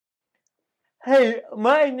Hey,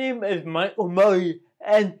 my name is Michael Murray,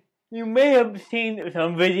 and you may have seen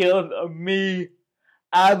some videos of me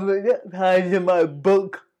advertising my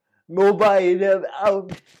book, Nobody Left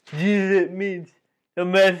Out, Jesus Means the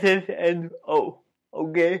Message, and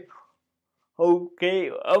okay,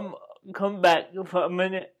 come back for a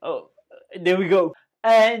minute. Oh, there we go.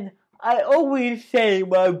 And I always say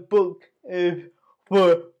my book is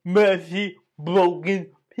for messy,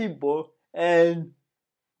 broken people, and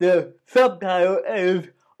the subtitle is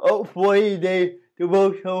a 40-day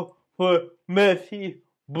devotional for messy,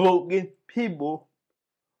 broken people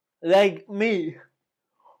like me.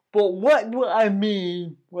 But what do I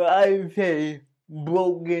mean when I say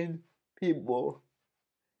broken people?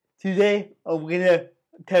 Today I'm gonna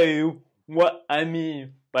tell you what I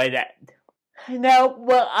mean by that. Now,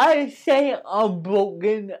 when I say I'm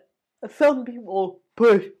broken, some people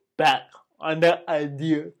push back on that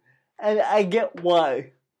idea, and I get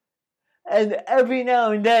why. And every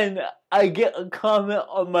now and then, I get a comment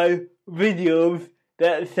on my videos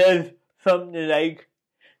that says something like,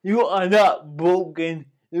 "You are not broken,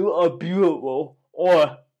 you are beautiful,"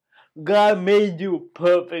 or "God made you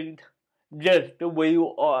perfect just the way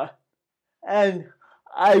you are." And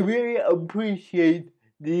I really appreciate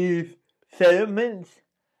these sentiments,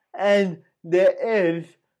 and there is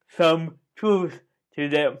some truth to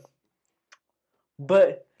them.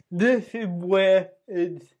 But this is where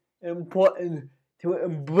it's important to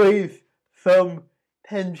embrace some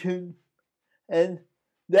tension, and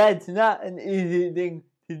that's not an easy thing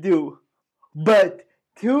to do. But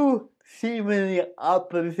two seemingly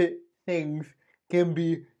opposite things can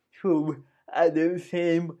be true at the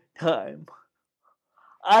same time.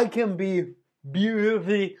 I can be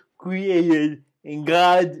beautifully created in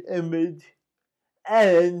God's image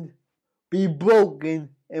and be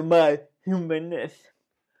broken in my humanness.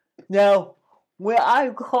 Now, when I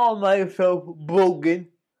call myself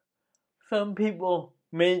broken, some people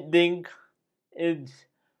may think it's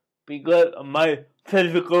because of my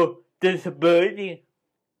physical disability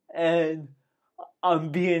and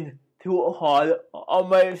I'm being too hard on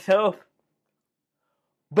myself.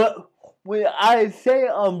 But when I say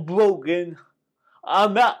I'm broken,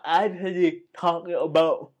 I'm not actually talking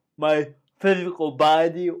about my physical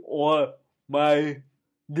body or my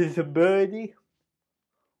disability.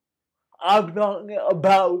 I'm talking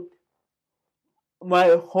about my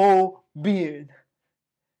whole being,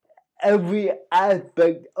 every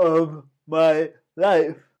aspect of my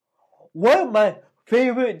life. One of my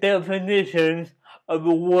favorite definitions of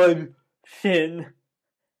the word sin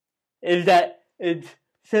is that it's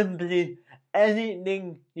simply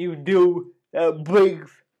anything you do that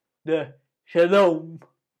breaks the shalom,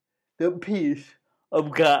 the peace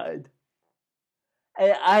of God.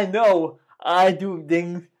 And I know I do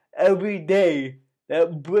things every day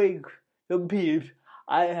that break the peace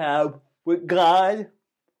I have with God,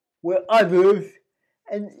 with others,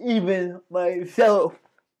 and even myself.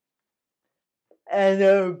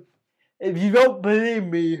 And if you don't believe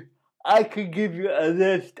me, I could give you a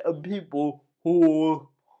list of people who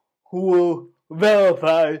will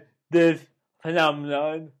verify this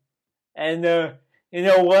phenomenon. And you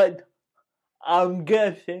know what? I'm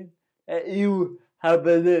guessing that you have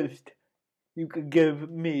a list you could give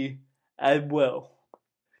me as well.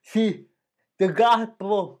 See, the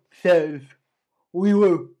gospel says we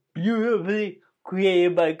were beautifully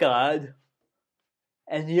created by God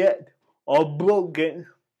and yet are broken.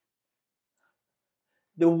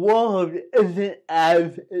 The world isn't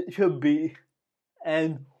as it should be,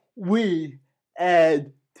 and we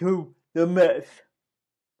add to the mess.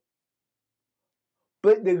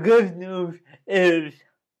 But the good news is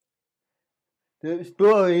the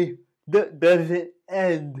story doesn't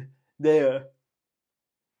end there.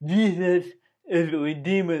 Jesus is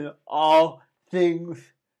redeeming all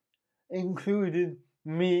things, including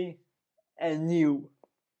me and you.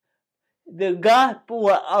 The gospel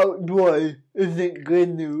outdoors isn't good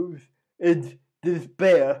news, it's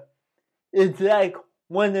despair. It's like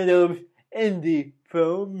one of those indie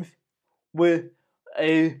films with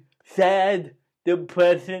a sad,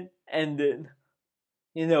 depressing ending.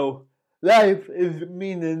 You know, life is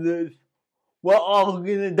meaningless. We're all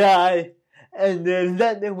gonna die, and there's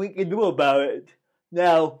nothing we can do about it.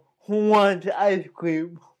 Now, who wants ice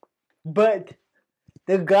cream? But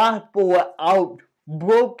the gospel without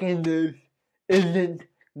brokenness isn't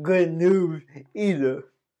good news either.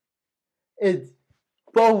 It's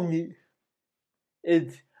phony.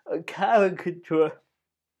 It's a caricature.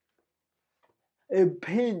 It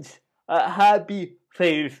paints a happy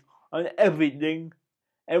face on everything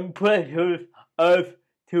and pressures us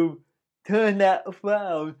to turn that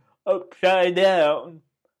frown upside down.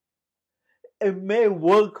 it may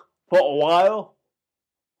work for a while,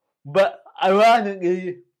 but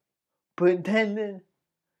ironically, pretending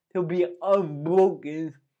to be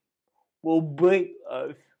unbroken will break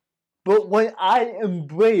us. But when I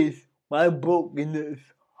embrace my brokenness,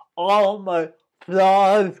 all my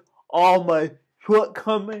flaws, all my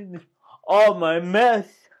shortcomings, all my mess,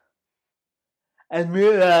 and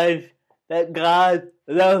realize that God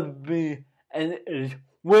loves me and is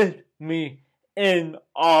with me in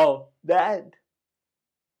all that,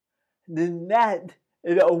 then that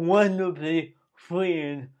is a wonderfully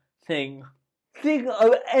freeing thing. Think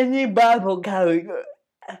of any Bible character.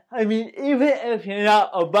 I mean, even if you're not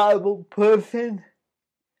a Bible person,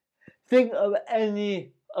 think of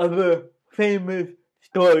any other famous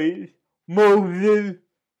stories. Moses,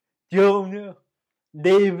 Jonah,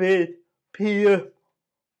 David, Peter.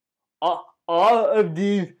 All of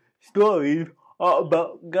these stories are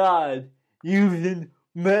about God using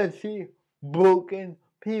messy, broken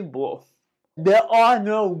people. There are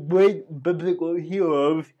no great biblical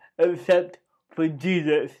heroes except for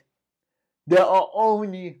Jesus. There are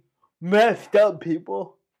only messed up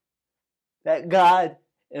people that God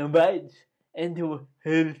invites into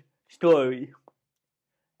his story.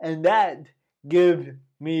 And that gives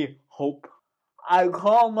me hope. I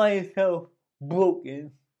call myself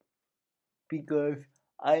broken because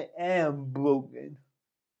I am broken.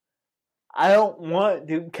 I don't want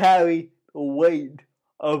to carry the weight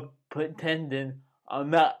of pretending I'm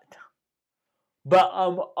not. But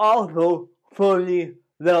I'm also fully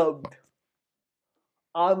loved.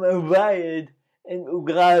 I'm invited into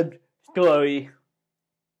God's story,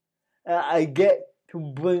 and I get to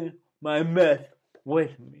bring my mess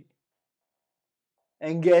with me.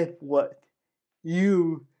 And guess what?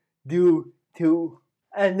 You do too.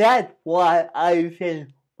 And that's why I say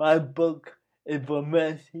my book is for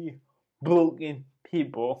messy, broken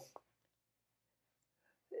people.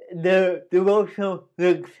 The devotional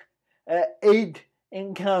looks at 8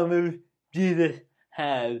 encounters Jesus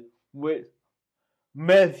had with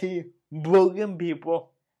messy, broken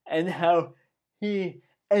people and how he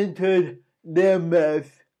entered their mess.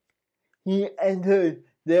 He entered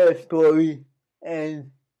their story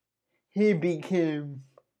and he became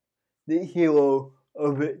the hero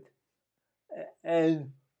of it.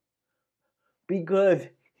 And because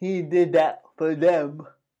he did that for them,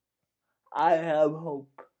 I have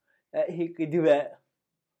hope that he could do that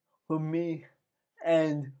for me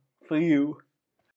and for you.